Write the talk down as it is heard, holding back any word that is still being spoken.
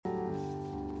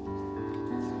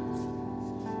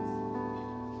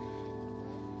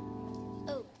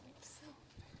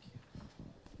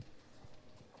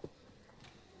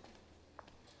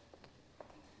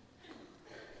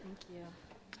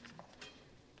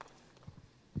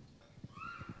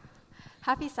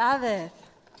Happy Sabbath.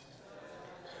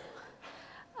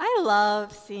 I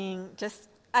love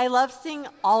seeing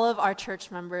all of our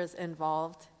church members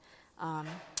involved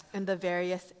in the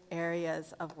various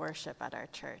areas of worship at our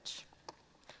church.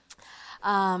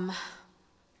 I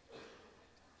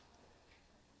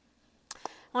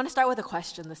want to start with a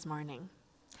question this morning.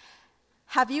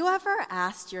 Have you ever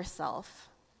asked yourself,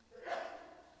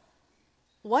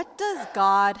 what does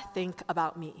God think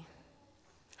about me?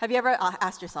 Have you ever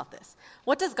asked yourself this?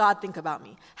 What does God think about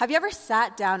me? Have you ever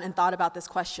sat down and thought about this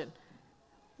question?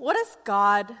 How does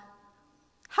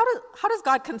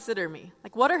God consider me?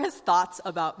 Like, what are his thoughts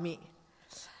about me?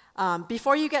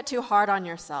 Before you get too hard on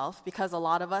yourself, because a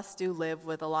lot of us do live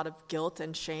with a lot of guilt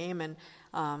and shame, and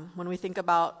when we think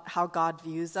about how God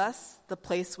views us, the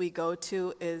place we go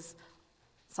to is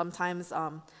sometimes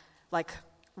like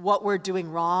what we're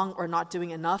doing wrong or not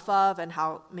doing enough of, and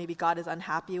how maybe God is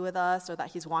unhappy with us or that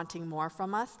he's wanting more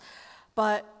from us.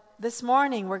 But this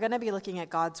morning, we're going to be looking at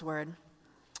God's word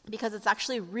because it's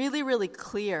actually really, really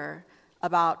clear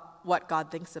about what God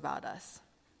thinks about us.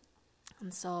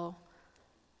 And so,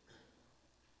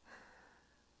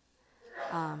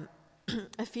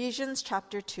 Ephesians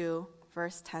chapter 2,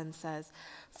 verse 10 says,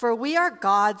 "For we are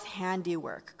God's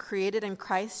handiwork, created in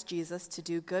Christ Jesus to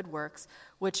do good works,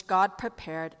 which God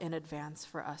prepared in advance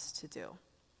for us to do."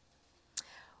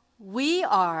 We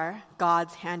are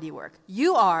God's handiwork.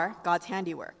 You are God's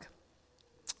handiwork.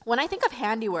 When I think of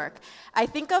handiwork, I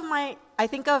think of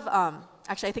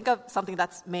something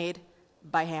that's made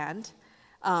by hand,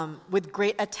 with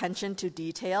great attention to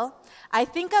detail. I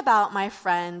think about my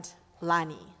friend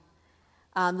Lani.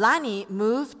 Lani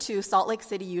moved to Salt Lake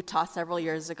City, Utah several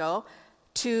years ago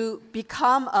to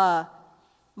become a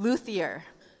luthier.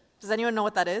 Does anyone know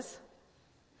what that is?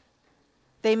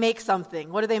 They make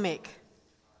something. What do they make?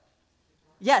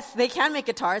 Yes, they can make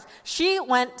guitars. She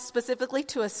went specifically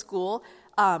to a school.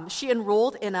 She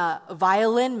enrolled in a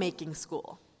violin making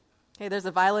school. Okay, there's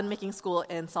a violin making school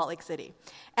in Salt Lake City.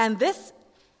 And this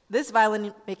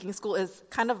violin making school is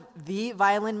kind of the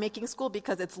violin making school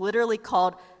because it's literally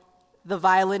called the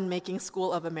Violin Making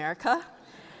School of America.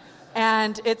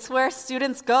 And it's where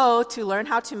students go to learn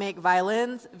how to make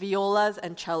violins, violas,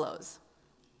 and cellos.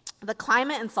 The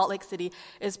climate in Salt Lake City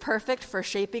is perfect for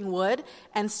shaping wood,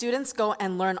 and students go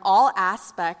and learn all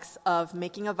aspects of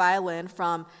making a violin,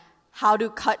 from how to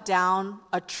cut down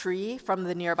a tree from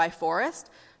the nearby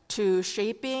forest to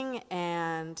shaping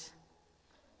and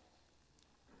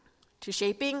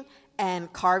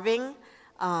carving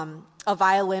a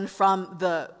violin from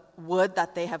the wood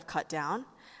that they have cut down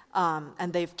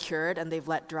and they've cured and they've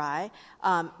let dry.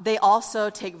 They also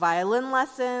take violin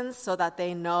lessons so that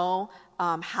they know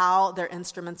how their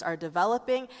instruments are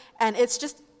developing. And it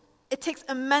takes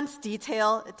immense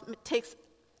detail. It takes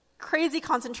crazy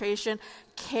concentration,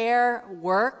 care,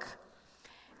 work,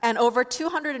 and over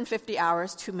 250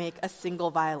 hours to make a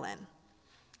single violin.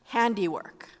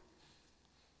 Handiwork.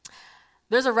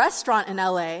 There's a restaurant in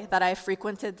LA that I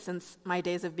frequented since my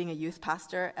days of being a youth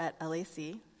pastor at LAC.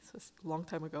 This was a long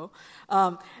time ago.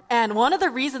 And one of the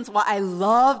reasons why I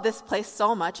love this place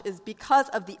so much is because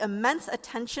of the immense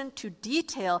attention to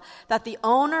detail that the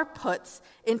owner puts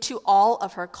into all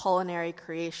of her culinary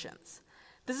creations.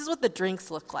 This is what the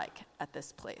drinks look like at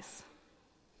this place.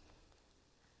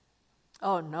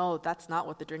 Oh no, that's not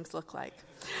what the drinks look like.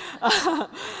 I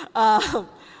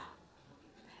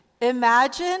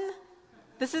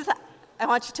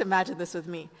want you to imagine this with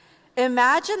me.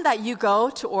 Imagine that you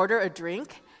go to order a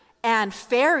drink and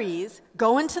fairies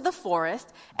go into the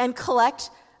forest and collect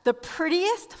the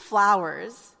prettiest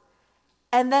flowers,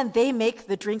 and then they make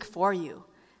the drink for you.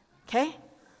 Okay?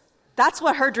 That's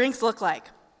what her drinks look like.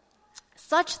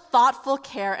 Such thoughtful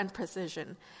care and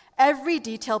precision. Every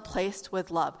detail placed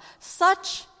with love.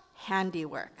 Such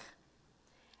handiwork.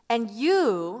 And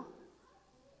you,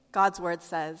 God's word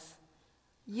says,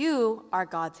 you are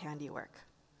God's handiwork.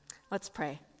 Let's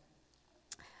pray.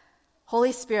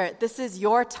 Holy Spirit, this is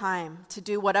your time to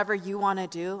do whatever you want to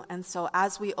do. And so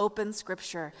as we open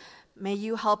Scripture, may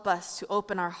you help us to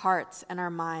open our hearts and our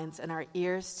minds and our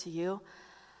ears to you.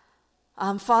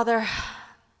 Father,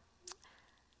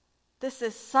 this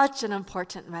is such an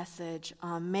important message.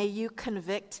 May you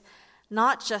convict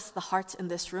not just the hearts in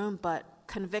this room, but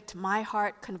convict my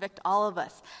heart, convict all of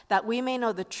us, that we may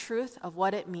know the truth of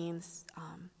what it means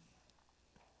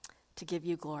to give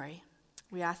you glory.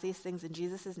 We ask these things in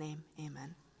Jesus' name,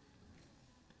 amen.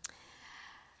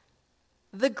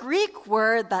 The Greek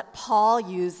word that Paul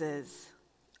uses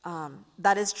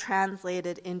that is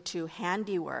translated into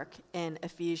handiwork in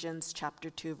Ephesians chapter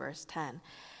 2, verse 10,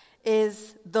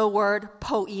 is the word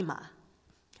poema.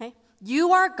 Okay?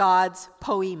 You are God's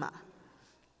poema.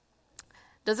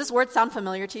 Does this word sound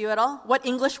familiar to you at all? What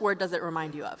English word does it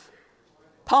remind you of?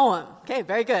 Poem. Okay,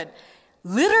 very good.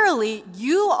 Literally,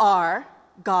 you are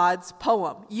God's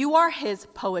poem. You are his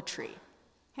poetry.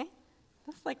 Okay?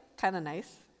 That's like kind of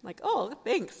nice. Like, oh,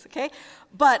 thanks. Okay?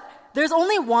 But there's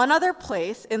only one other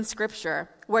place in Scripture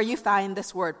where you find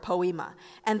this word poema.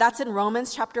 And that's in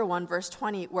Romans chapter 1, verse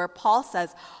 20, where Paul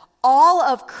says, all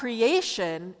of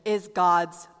creation is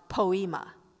God's poema.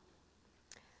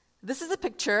 This is a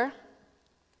picture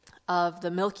of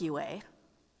the Milky Way,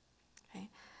 okay,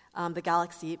 the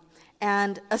galaxy.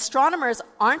 And astronomers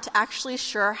aren't actually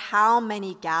sure how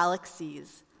many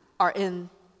galaxies are in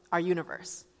our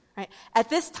universe. Right? At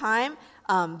this time,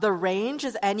 the range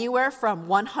is anywhere from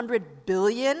 100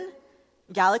 billion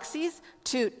galaxies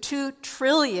to 2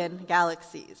 trillion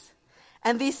galaxies.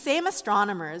 And these same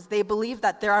astronomers, they believe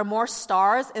that there are more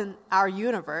stars in our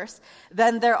universe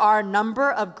than there are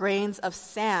number of grains of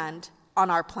sand on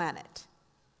our planet.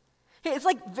 It's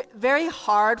like very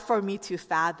hard for me to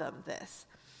fathom this.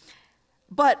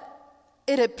 But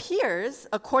it appears,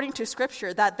 according to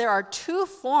Scripture, that there are 2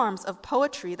 forms of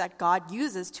poetry that God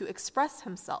uses to express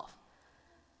himself.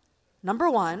 Number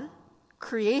 1,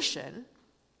 creation,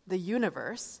 the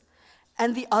universe,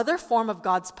 and the other form of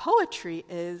God's poetry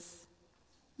is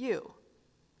you.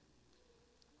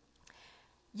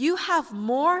 You have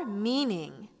more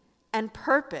meaning and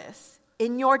purpose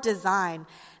in your design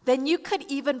than you could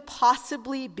even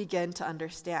possibly begin to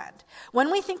understand.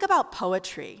 When we think about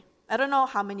poetry, I don't know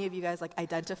how many of you guys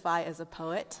identify as a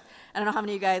poet. I don't know how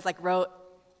many of you guys wrote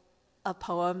a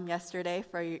poem yesterday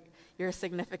for your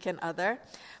significant other.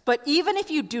 But even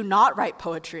if you do not write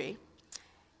poetry,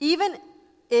 even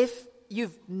if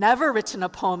you've never written a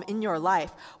poem in your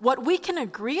life, what we can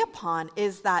agree upon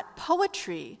is that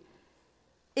poetry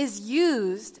is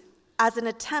used as an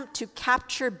attempt to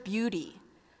capture beauty,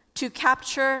 to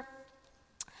capture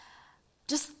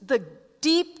just the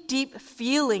deep, deep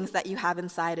feelings that you have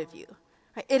inside of you.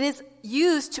 Right? It is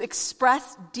used to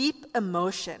express deep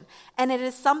emotion, and it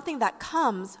is something that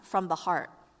comes from the heart.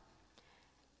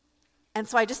 And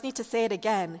so I just need to say it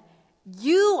again.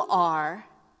 You are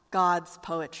God's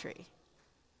poetry.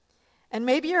 And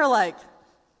maybe you're like,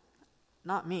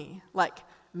 not me,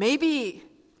 maybe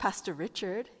Pastor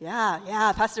Richard.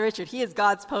 Yeah, Pastor Richard, he is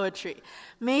God's poetry.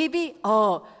 Maybe,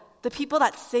 the people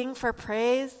that sing for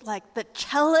praise, like the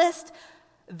cellist,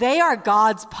 they are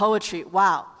God's poetry.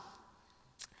 Wow.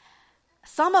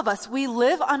 Some of us, we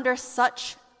live under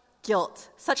such guilt,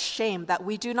 such shame that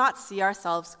we do not see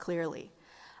ourselves clearly.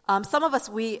 Some of us,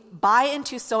 we buy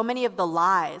into so many of the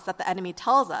lies that the enemy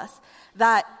tells us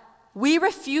that we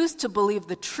refuse to believe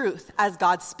the truth as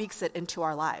God speaks it into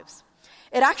our lives.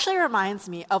 It actually reminds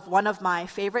me of one of my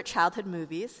favorite childhood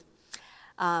movies.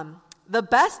 The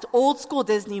best old school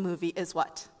Disney movie is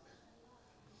what?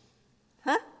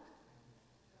 Huh?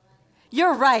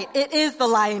 You're right. It is The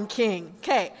Lion King.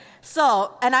 Okay.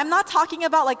 So, and I'm not talking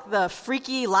about the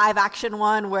freaky live action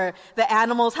one where the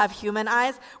animals have human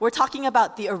eyes. We're talking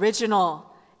about the original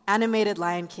animated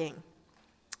Lion King.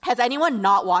 Has anyone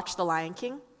not watched The Lion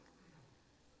King?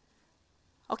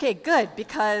 Okay, good,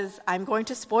 because I'm going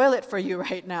to spoil it for you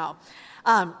right now.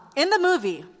 In the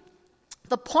movie,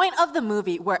 the point of the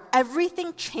movie where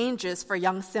everything changes for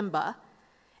young Simba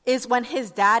is when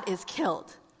his dad is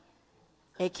killed,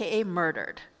 aka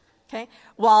murdered, okay,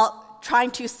 while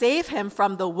trying to save him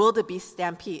from the wildebeest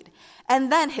stampede.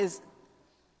 And then his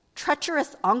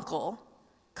treacherous uncle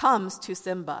comes to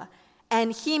Simba,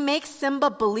 and he makes Simba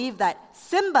believe that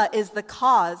Simba is the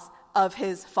cause of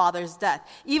his father's death,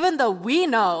 even though we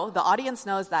know, the audience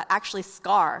knows, that actually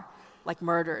Scar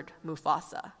murdered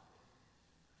Mufasa.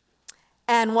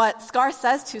 And what Scar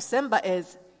says to Simba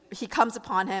is, he comes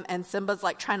upon him, and Simba's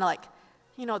trying to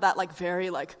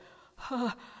very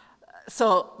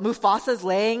so Mufasa's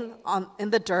laying in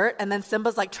the dirt, and then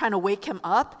Simba's trying to wake him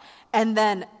up, and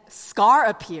then Scar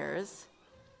appears,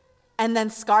 and then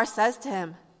Scar says to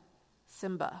him,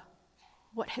 Simba,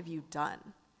 what have you done?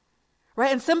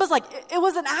 Right? And Simba's it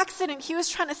was an accident. He was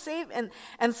trying to save.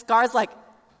 And Scar's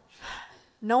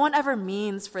no one ever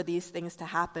means for these things to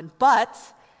happen. But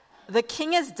the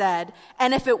king is dead.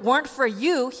 And if it weren't for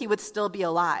you, he would still be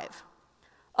alive.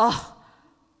 Oh,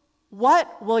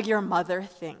 what will your mother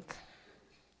think?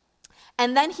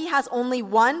 And then he has only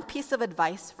one piece of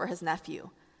advice for his nephew.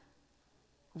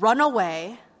 Run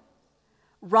away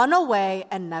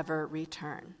and never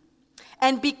return.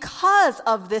 And because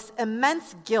of this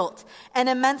immense guilt and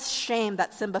immense shame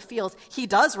that Simba feels, he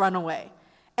does run away.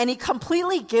 and he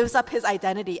completely gives up his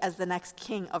identity as the next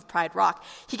king of Pride Rock.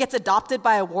 He gets adopted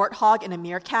by a warthog and a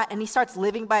meerkat, and he starts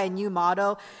living by a new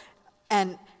motto,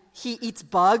 and he eats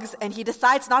bugs, and he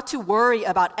decides not to worry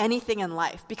about anything in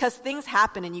life because things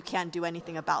happen and you can't do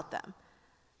anything about them.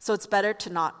 So it's better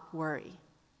to not worry.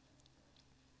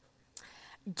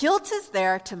 Guilt is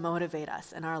there to motivate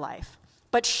us in our life,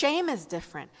 but shame is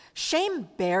different. Shame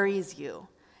buries you.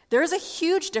 There is a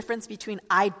huge difference between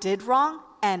I did wrong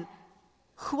and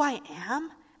who I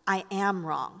am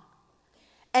wrong.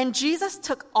 And Jesus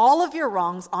took all of your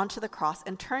wrongs onto the cross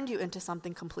and turned you into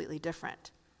something completely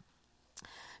different.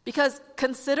 Because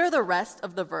consider the rest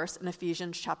of the verse in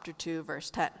Ephesians chapter 2, verse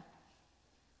 10. It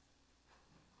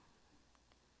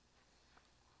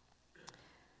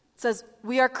says,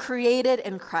 we are created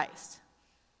in Christ.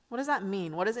 What does that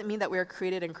mean? What does it mean that we are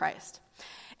created in Christ?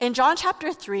 In John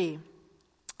chapter 3,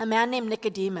 a man named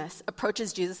Nicodemus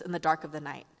approaches Jesus in the dark of the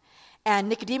night. And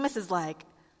Nicodemus is like,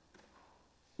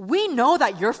 we know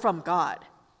that you're from God.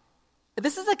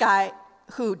 This is a guy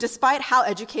who, despite how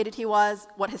educated he was,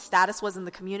 what his status was in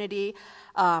the community,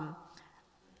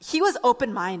 he was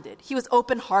open-minded. He was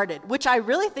open-hearted, which I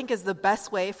really think is the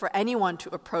best way for anyone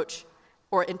to approach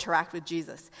or interact with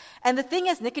Jesus. And the thing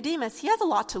is, Nicodemus, he has a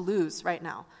lot to lose right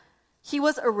now. He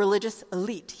was a religious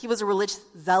elite. He was a religious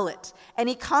zealot. And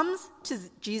he comes to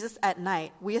Jesus at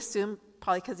night, we assume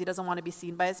probably because he doesn't want to be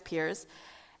seen by his peers,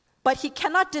 but he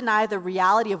cannot deny the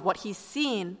reality of what he's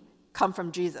seen come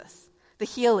from Jesus. The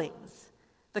healings,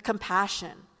 the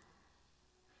compassion,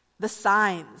 the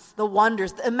signs, the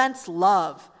wonders, the immense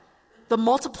love, the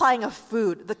multiplying of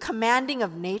food, the commanding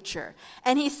of nature.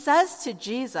 And he says to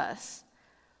Jesus,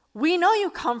 we know you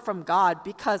come from God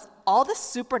because all this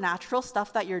supernatural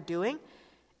stuff that you're doing,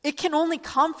 it can only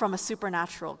come from a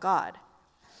supernatural God.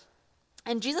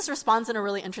 And Jesus responds in a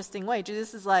really interesting way.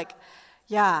 Jesus is like,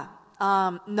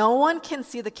 no one can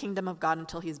see the kingdom of God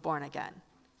until he's born again.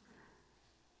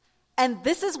 And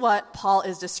this is what Paul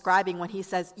is describing when he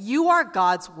says, you are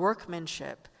God's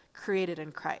workmanship created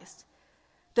in Christ.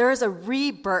 There is a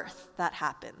rebirth that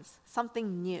happens,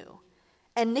 something new.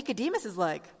 And Nicodemus is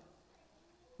like,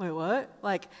 wait, what?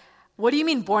 Like, what do you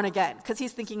mean born again? Because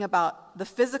he's thinking about the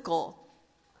physical.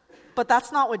 But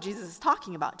that's not what Jesus is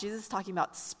talking about. Jesus is talking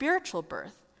about spiritual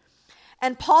birth.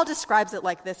 And Paul describes it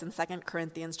like this in 2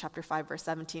 Corinthians chapter 5, verse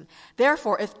 17.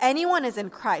 Therefore, if anyone is in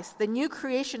Christ, the new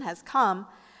creation has come,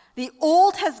 the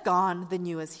old has gone, the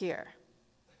new is here.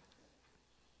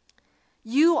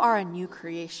 You are a new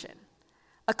creation,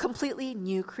 a completely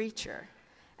new creature.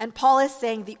 And Paul is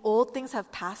saying the old things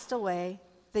have passed away,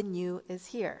 the new is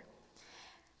here.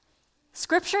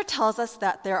 Scripture tells us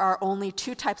that there are only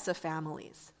two types of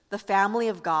families, the family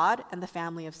of God and the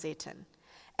family of Satan.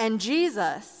 And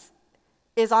Jesus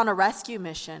is on a rescue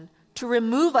mission to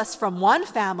remove us from one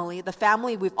family, the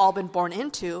family we've all been born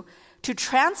into, to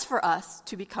transfer us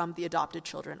to become the adopted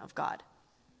children of God.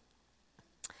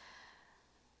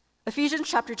 Ephesians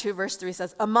chapter 2, verse 3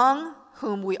 says, among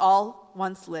whom we all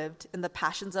once lived in the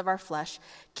passions of our flesh,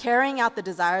 carrying out the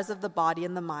desires of the body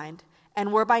and the mind,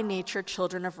 and were by nature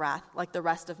children of wrath, like the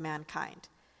rest of mankind.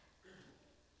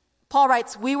 Paul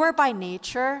writes, we were by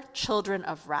nature children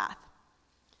of wrath.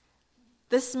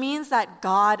 This means that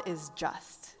God is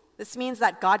just. This means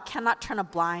that God cannot turn a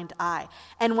blind eye.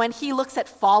 And when he looks at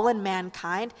fallen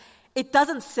mankind, it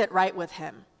doesn't sit right with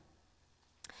him.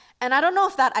 And I don't know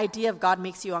if that idea of God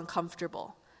makes you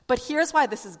uncomfortable, but here's why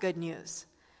this is good news,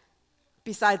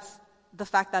 besides the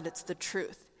fact that it's the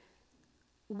truth.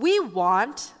 We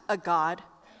want a God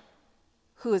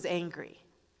who is angry.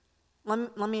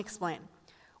 Let me explain.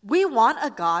 We want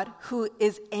a God who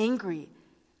is angry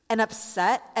and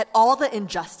upset at all the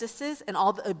injustices and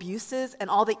all the abuses and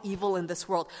all the evil in this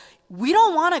world. We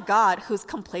don't want a God who's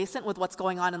complacent with what's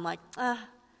going on and like,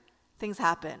 things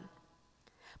happen.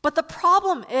 But the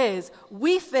problem is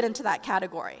we fit into that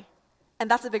category, and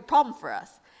that's a big problem for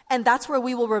us. And that's where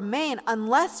we will remain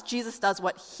unless Jesus does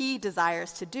what he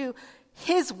desires to do,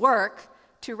 his work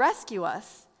to rescue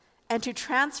us and to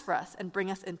transfer us and bring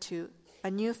us into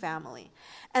a new family.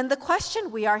 And the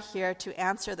question we are here to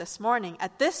answer this morning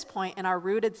at this point in our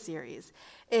Rooted series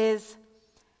is,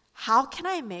 how can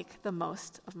I make the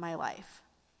most of my life?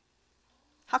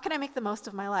 How can I make the most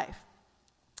of my life?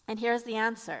 And here's the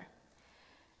answer.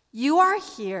 You are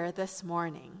here this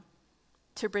morning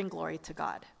to bring glory to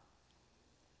God.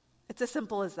 It's as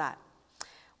simple as that.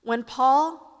 When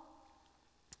Paul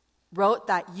wrote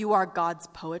that you are God's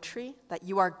poetry, that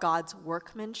you are God's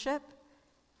workmanship,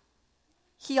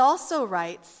 he also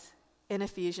writes in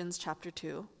Ephesians chapter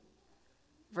 2,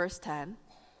 verse 10,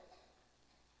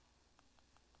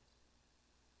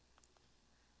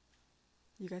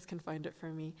 You guys can find it for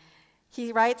me.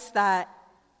 He writes that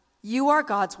you are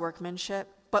God's workmanship,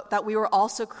 but that we were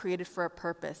also created for a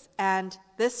purpose. And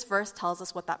this verse tells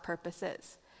us what that purpose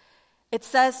is. It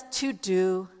says to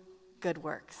do good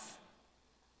works.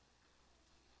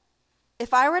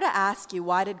 If I were to ask you,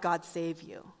 why did God save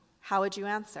you? How would you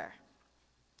answer?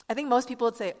 I think most people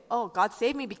would say, oh, God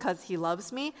saved me because he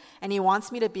loves me and he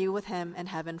wants me to be with him in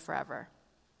heaven forever.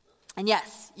 And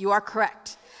yes, you are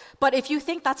correct. But if you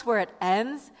think that's where it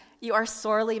ends, you are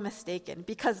sorely mistaken,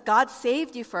 because God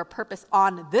saved you for a purpose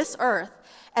on this earth,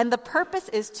 and the purpose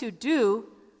is to do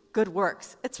good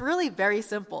works. It's really very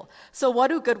simple. So what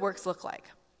do good works look like?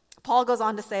 Paul goes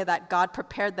on to say that God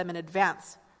prepared them in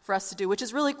advance for us to do, which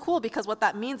is really cool, because what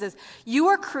that means is you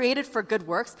were created for good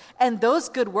works, and those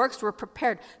good works were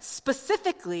prepared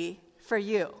specifically for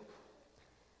you.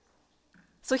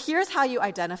 So here's how you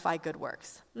identify good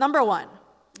works. Number one,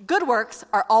 good works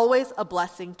are always a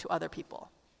blessing to other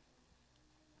people.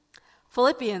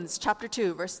 Philippians chapter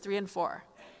 2, verse 3 and 4.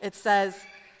 It says,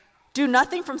 do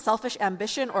nothing from selfish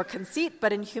ambition or conceit,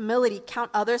 but in humility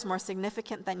count others more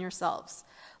significant than yourselves.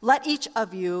 Let each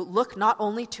of you look not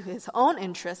only to his own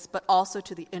interests, but also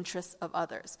to the interests of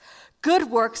others. Good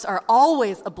works are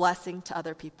always a blessing to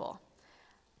other people.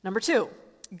 Number two,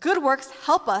 good works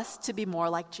help us to be more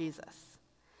like Jesus.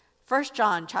 1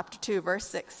 John chapter 2, verse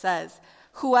 6 says,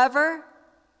 whoever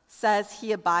says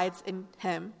he abides in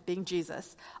him, being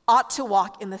Jesus, ought to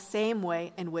walk in the same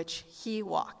way in which he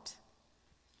walked.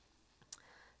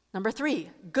 Number three,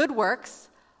 good works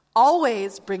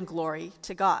always bring glory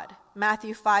to God.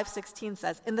 Matthew 5:16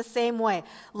 says, in the same way,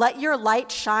 let your light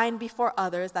shine before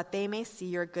others that they may see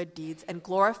your good deeds and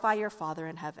glorify your Father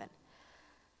in heaven.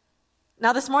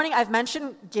 Now this morning I've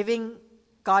mentioned giving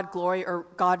God glory or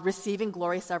God receiving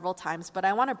glory several times, but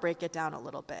I want to break it down a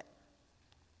little bit.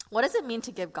 What does it mean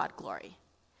to give God glory?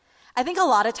 I think a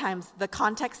lot of times the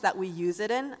context that we use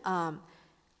it in,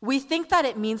 we think that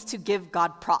it means to give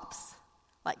God props,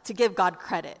 like to give God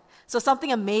credit. So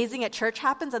something amazing at church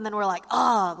happens and then we're like,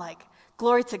 oh, like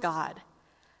glory to God.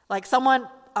 Like someone,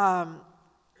 I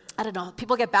don't know,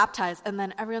 people get baptized and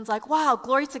then everyone's like, wow,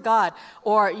 glory to God.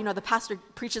 Or, the pastor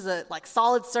preaches a like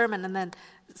solid sermon and then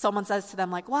someone says to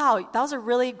them like, wow, that was a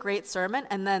really great sermon.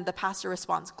 And then the pastor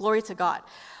responds, glory to God.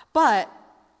 But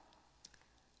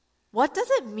what does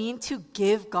it mean to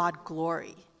give God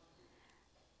glory?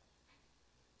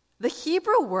 The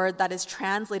Hebrew word that is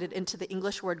translated into the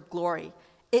English word glory,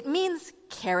 it means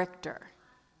character.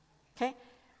 Okay?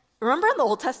 Remember in the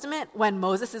Old Testament when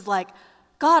Moses is like,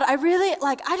 God, I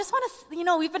just want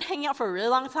to, we've been hanging out for a really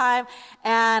long time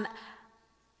and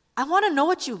I want to know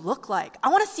what you look like. I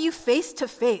want to see you face to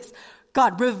face.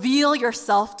 God, reveal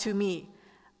yourself to me.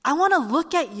 I want to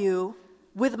look at you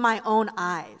with my own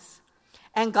eyes.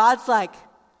 And God's like,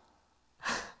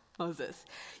 Moses,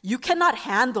 you cannot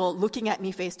handle looking at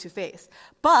me face to face.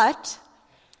 But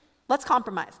let's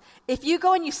compromise. If you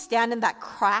go and you stand in that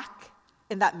crack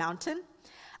in that mountain,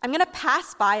 I'm going to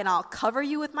pass by and I'll cover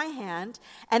you with my hand.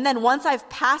 And then once I've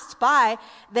passed by,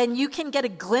 then you can get a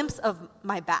glimpse of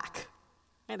my back.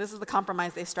 And this is the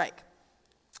compromise they strike.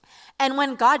 And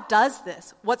when God does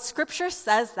this, what Scripture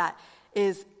says that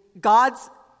is God's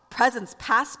presence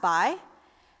passed by,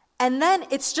 and then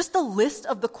it's just a list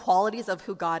of the qualities of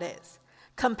who God is.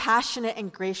 Compassionate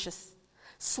and gracious,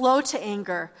 slow to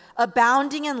anger,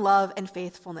 abounding in love and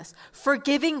faithfulness,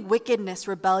 forgiving wickedness,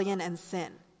 rebellion, and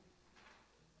sin.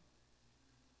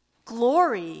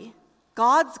 Glory,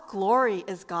 God's glory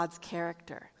is God's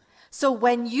character. So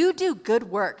when you do good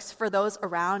works for those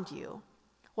around you,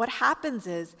 what happens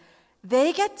is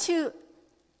they get to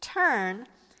turn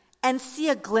and see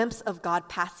a glimpse of God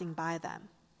passing by them.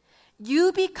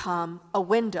 You become a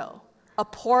window, a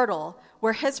portal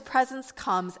where his presence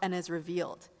comes and is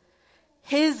revealed.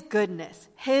 His goodness,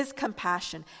 his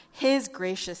compassion, his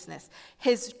graciousness,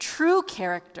 his true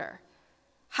character,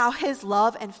 how his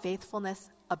love and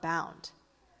faithfulness abound,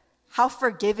 how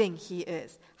forgiving he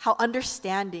is, how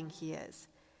understanding he is.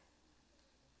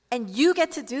 And you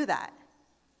get to do that.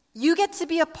 You get to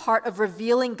be a part of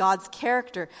revealing God's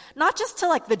character, not just to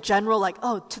like the general,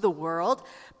 to the world,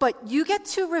 but you get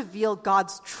to reveal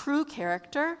God's true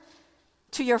character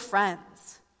to your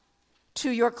friends,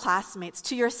 to your classmates,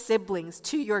 to your siblings,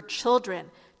 to your children,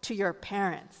 to your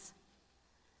parents.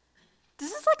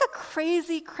 This is like a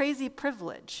crazy, crazy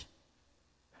privilege.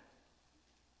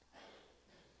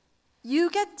 You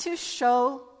get to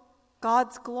show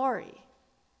God's glory,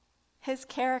 his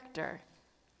character,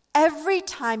 every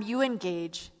time you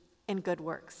engage in good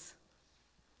works.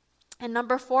 And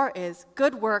number 4 is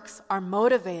good works are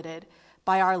motivated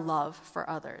by our love for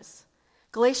others.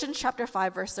 Galatians chapter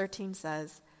 5, verse 13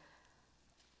 says,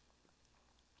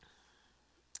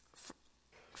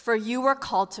 "For you were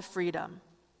called to freedom.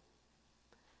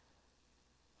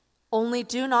 Only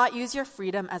do not use your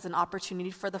freedom as an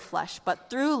opportunity for the flesh, but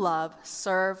through love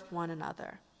serve one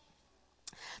another."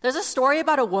 There's a story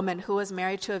about a woman who was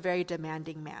married to a very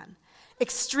demanding man.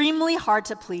 Extremely hard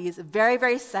to please, very,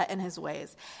 very set in his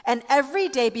ways. And every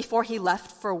day before he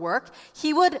left for work,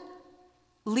 he would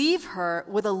leave her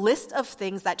with a list of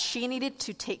things that she needed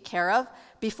to take care of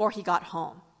before he got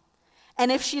home.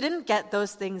 And if she didn't get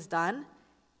those things done,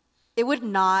 it would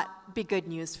not be good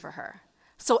news for her.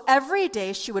 So every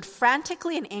day she would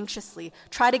frantically and anxiously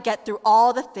try to get through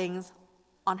all the things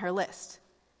on her list.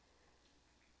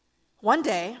 One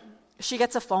day, she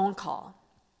gets a phone call,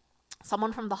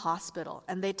 someone from the hospital,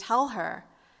 and they tell her,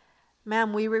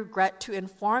 "Ma'am, we regret to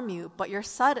inform you, but your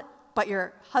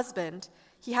husband,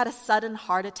 he had a sudden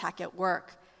heart attack at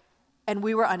work, and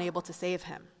we were unable to save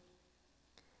him."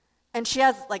 And she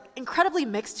has incredibly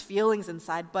mixed feelings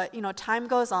inside, but time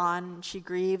goes on, and she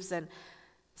grieves, and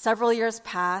several years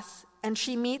pass, and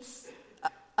she meets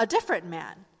a different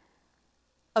man,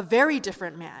 a very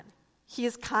different man. He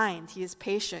is kind, he is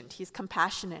patient, he's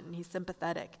compassionate, and he's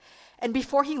sympathetic. And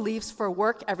before he leaves for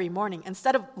work every morning,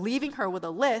 instead of leaving her with a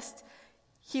list,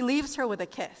 he leaves her with a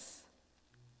kiss.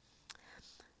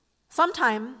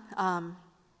 Sometime, a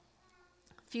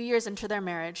few years into their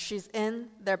marriage, she's in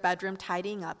their bedroom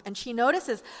tidying up, and she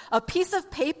notices a piece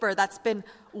of paper that's been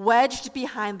wedged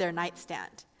behind their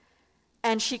nightstand.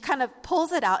 And she kind of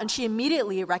pulls it out, and she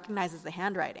immediately recognizes the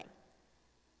handwriting.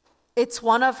 It's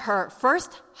one of her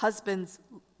first husband's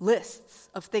lists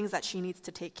of things that she needs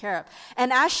to take care of.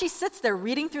 And as she sits there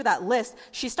reading through that list,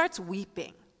 she starts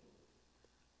weeping.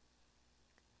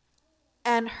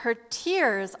 And her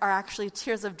tears are actually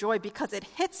tears of joy because it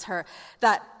hits her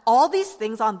that all these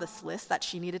things on this list that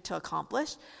she needed to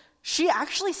accomplish, she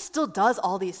actually still does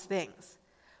all these things.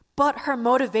 But her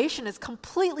motivation is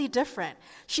completely different.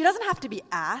 She doesn't have to be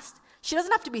asked. She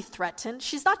doesn't have to be threatened.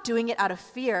 She's not doing it out of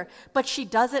fear, but she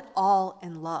does it all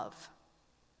in love.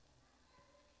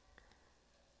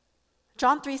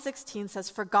 John 3:16 says,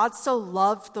 "For God so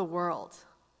loved the world."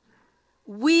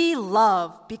 We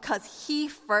love because he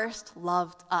first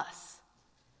loved us.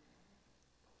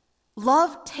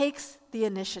 Love takes the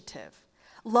initiative.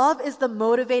 Love is the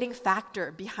motivating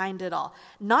factor behind it all.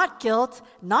 Not guilt,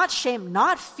 not shame,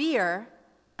 not fear,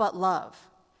 but love.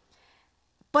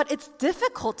 But it's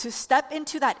difficult to step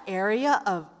into that area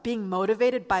of being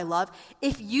motivated by love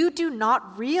if you do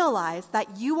not realize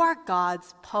that you are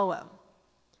God's poem,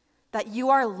 that you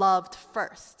are loved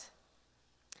first,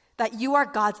 that you are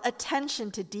God's attention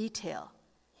to detail.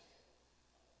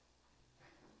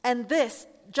 And this,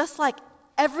 just like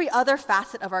every other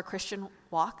facet of our Christian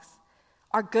walks,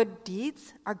 our good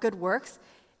deeds, our good works,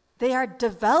 they are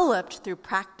developed through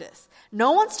practice.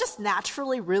 No one's just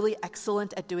naturally really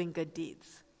excellent at doing good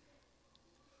deeds.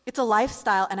 It's a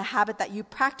lifestyle and a habit that you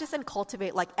practice and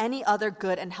cultivate like any other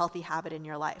good and healthy habit in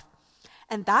your life.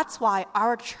 And that's why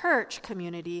our church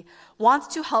community wants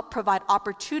to help provide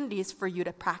opportunities for you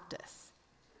to practice.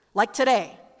 Like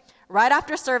today, right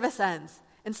after service ends,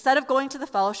 instead of going to the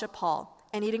fellowship hall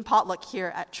and eating potluck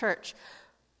here at church,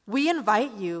 we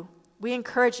invite you, we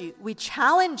encourage you, we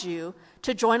challenge you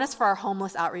to join us for our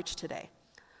homeless outreach today.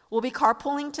 We'll be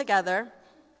carpooling together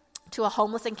to a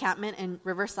homeless encampment in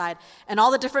Riverside, and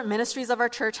all the different ministries of our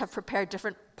church have prepared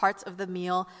different parts of the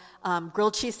meal,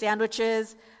 grilled cheese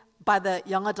sandwiches by the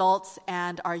young adults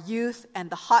and our youth, and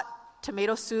the hot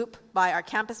tomato soup by our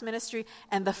campus ministry,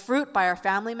 and the fruit by our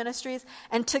family ministries.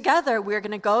 And together we're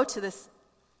going to go to this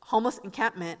homeless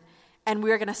encampment, and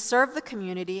we're going to serve the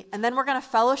community, and then we're going to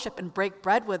fellowship and break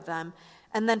bread with them,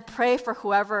 and then pray for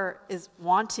whoever is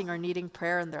wanting or needing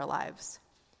prayer in their lives.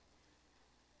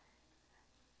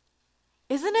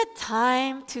 Isn't it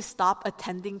time to stop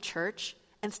attending church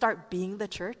and start being the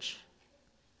church?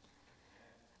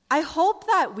 I hope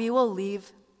that we will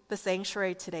leave the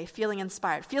sanctuary today feeling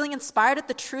inspired at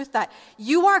the truth that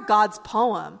you are God's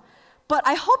poem, but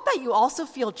I hope that you also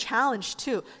feel challenged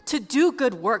too to do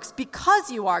good works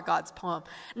because you are God's poem,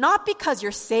 not because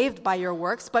you're saved by your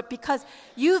works, but because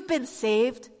you've been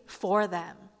saved for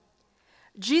them.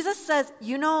 Jesus says,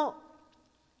 you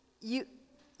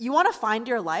want to find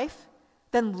your life?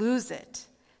 Then lose it.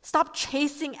 Stop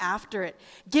chasing after it.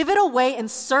 Give it away in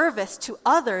service to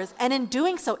others, and in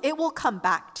doing so, it will come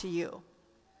back to you.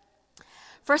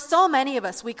 For so many of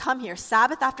us, we come here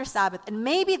Sabbath after Sabbath, and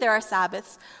maybe there are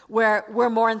Sabbaths where we're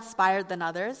more inspired than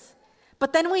others,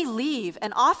 but then we leave,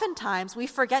 and oftentimes we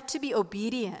forget to be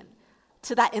obedient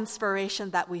to that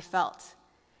inspiration that we felt.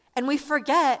 And we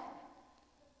forget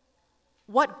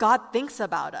what God thinks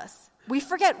about us. We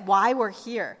forget why we're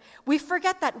here. We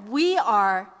forget that we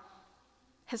are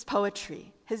His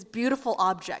poetry, His beautiful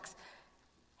objects,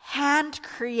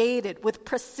 hand-created with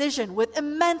precision, with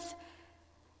immense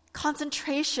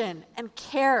concentration and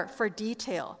care for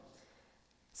detail.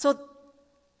 So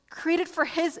created for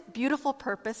His beautiful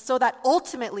purpose so that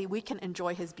ultimately we can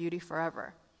enjoy His beauty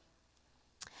forever.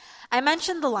 I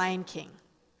mentioned The Lion King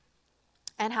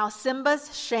and how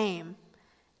Simba's shame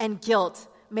and guilt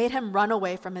made him run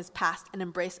away from his past and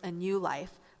embrace a new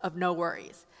life of no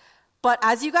worries. But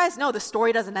as you guys know, the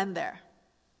story doesn't end there.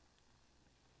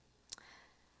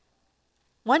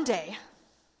 One day,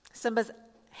 Simba's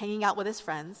hanging out with his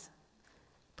friends,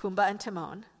 Pumbaa and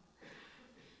Timon,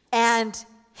 and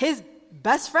his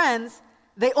best friends,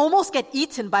 they almost get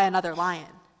eaten by another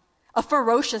lion. A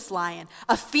ferocious lion,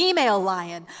 a female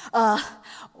lion.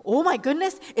 Oh my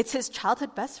goodness, it's his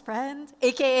childhood best friend,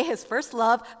 aka his first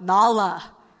love, Nala.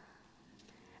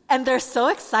 And they're so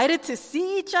excited to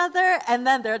see each other, and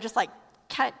then they're just like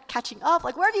catching up,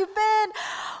 like, where have you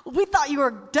been? We thought you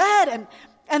were dead.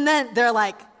 And then they're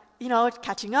like,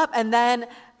 catching up, and then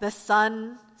the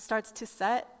sun starts to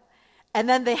set, and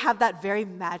then they have that very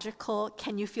magical,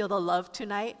 can you feel the love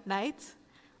tonight night,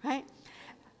 right?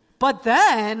 But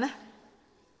then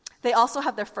they also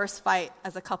have their first fight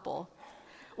as a couple.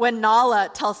 When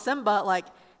Nala tells Simba, like,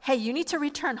 hey, you need to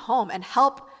return home and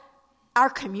help our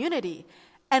community.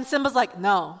 And Simba's like,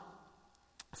 no,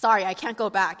 sorry, I can't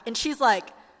go back. And she's like,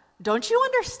 don't you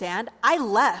understand? I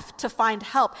left to find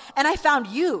help, and I found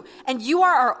you, and you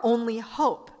are our only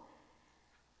hope.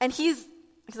 And he's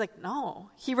like,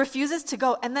 no. He refuses to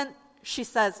go. And then she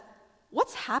says,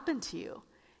 what's happened to you?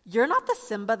 You're not the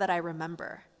Simba that I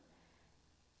remember.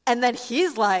 And then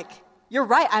he's like, you're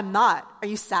right, I'm not. Are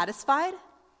you satisfied?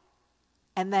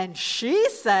 And then she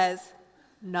says,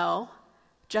 no,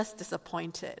 just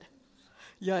disappointed.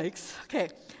 Yikes. Okay.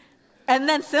 And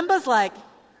then Simba's like,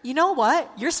 you know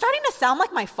what? You're starting to sound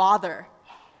like my father.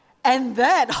 And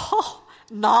then,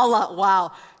 Nala,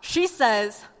 wow. She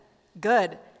says,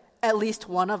 good, at least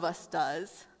one of us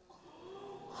does.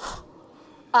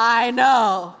 I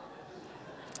know.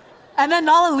 And then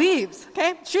Nala leaves,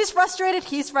 okay? She's frustrated,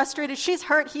 he's frustrated, she's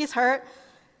hurt, he's hurt.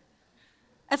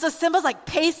 And so Simba's like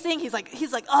pacing, he's like,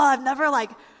 I've never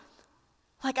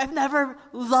I've never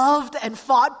loved and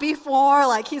fought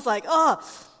before. He's like, oh.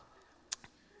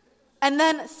 And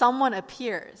then someone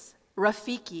appears,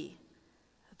 Rafiki,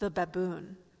 the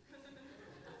baboon.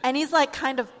 And he's like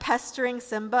kind of pestering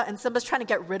Simba, and Simba's trying to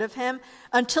get rid of him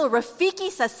until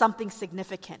Rafiki says something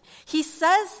significant. He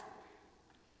says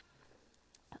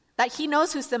that he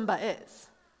knows who Simba is.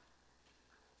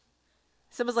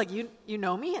 Simba's like, you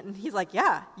know me? And he's like,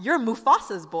 yeah, you're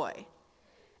Mufasa's boy.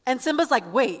 And Simba's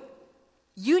like, wait,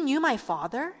 you knew my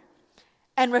father?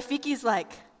 And Rafiki's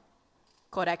like,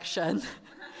 correction.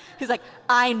 He's like,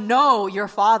 I know your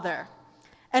father.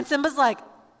 And Simba's like,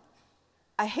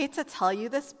 I hate to tell you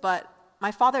this, but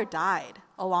my father died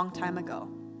a long time ago.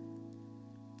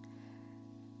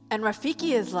 And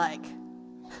Rafiki is like,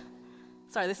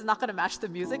 sorry, this is not going to match the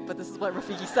music, but this is what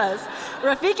Rafiki says.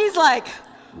 Rafiki's like,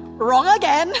 wrong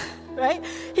again, right?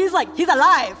 He's like, he's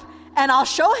alive, and I'll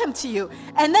show him to you.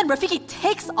 And then Rafiki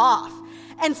takes off.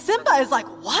 And Simba is like,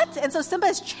 what? And so Simba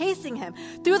is chasing him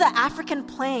through the African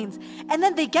plains. And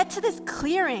then they get to this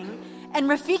clearing, and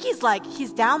Rafiki's like,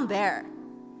 he's down there.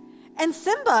 And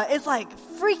Simba is like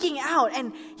freaking out,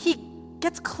 and he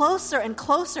gets closer and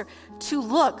closer to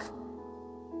look.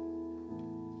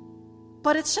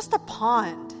 But it's just a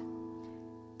pond.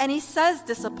 And he says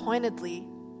disappointedly,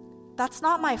 that's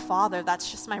not my father,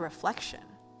 that's just my reflection.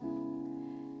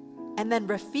 And then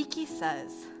Rafiki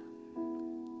says,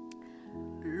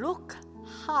 look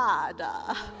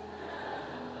harder.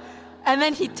 And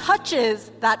then he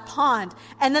touches that pond,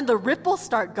 and then the ripples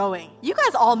start going. You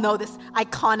guys all know this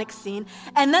iconic scene.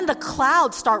 And then the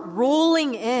clouds start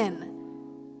rolling in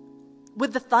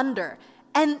with the thunder.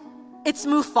 And it's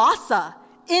Mufasa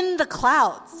in the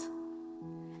clouds.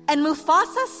 And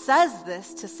Mufasa says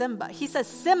this to Simba. He says,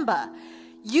 Simba,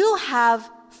 you have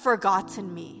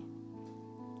forgotten me.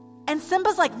 And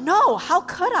Simba's like, no, how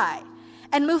could I?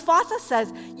 And Mufasa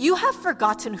says, you have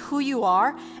forgotten who you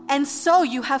are, and so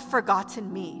you have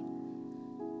forgotten me.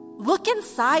 Look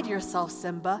inside yourself,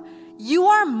 Simba. You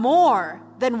are more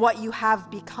than what you have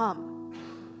become.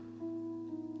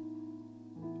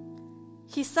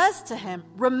 He says to him,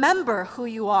 remember who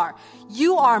you are.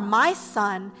 You are my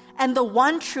son and the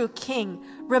one true king.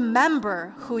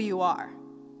 Remember who you are.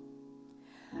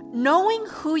 Knowing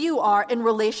who you are in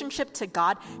relationship to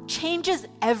God changes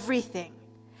everything.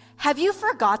 Have you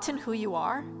forgotten who you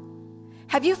are?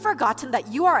 Have you forgotten that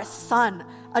you are a son,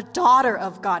 a daughter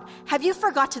of God? Have you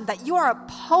forgotten that you are a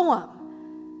poem?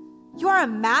 You are a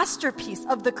masterpiece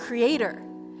of the Creator.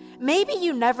 Maybe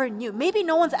you never knew. Maybe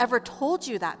no one's ever told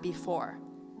you that before.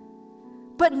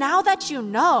 But now that you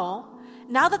know,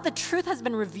 now that the truth has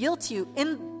been revealed to you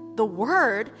in the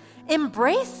Word,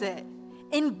 embrace it,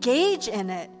 engage in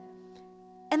it,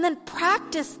 and then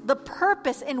practice the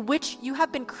purpose in which you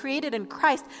have been created in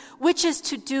Christ, which is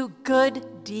to do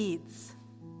good deeds.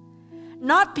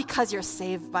 Not because you're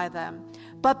saved by them,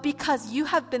 but because you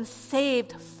have been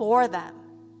saved for them.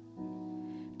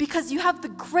 Because you have the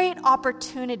great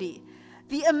opportunity,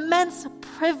 the immense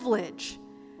privilege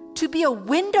to be a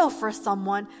window for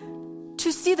someone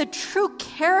to see the true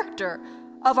character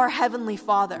of our Heavenly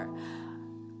Father.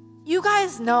 You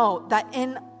guys know that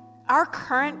in our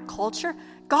current culture,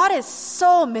 God is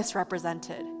so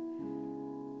misrepresented.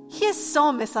 He is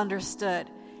so misunderstood.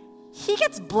 He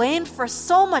gets blamed for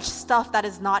so much stuff that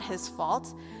is not his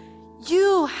fault.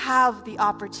 You have the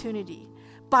opportunity,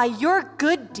 by your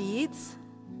good deeds,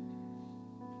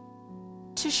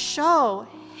 to show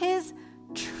his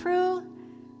true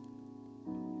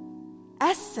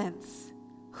essence,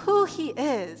 who he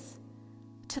is,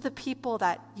 to the people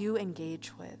that you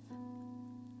engage with.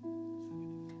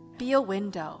 Be a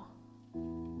window.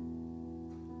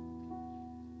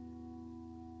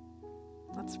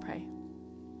 Let's pray.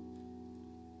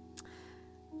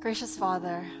 Gracious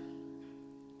Father,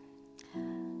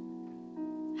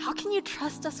 how can you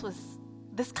trust us with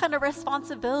this kind of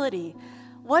responsibility?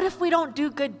 What if we don't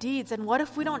do good deeds, and what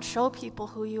if we don't show people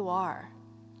who you are?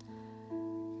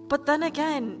 But then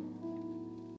again,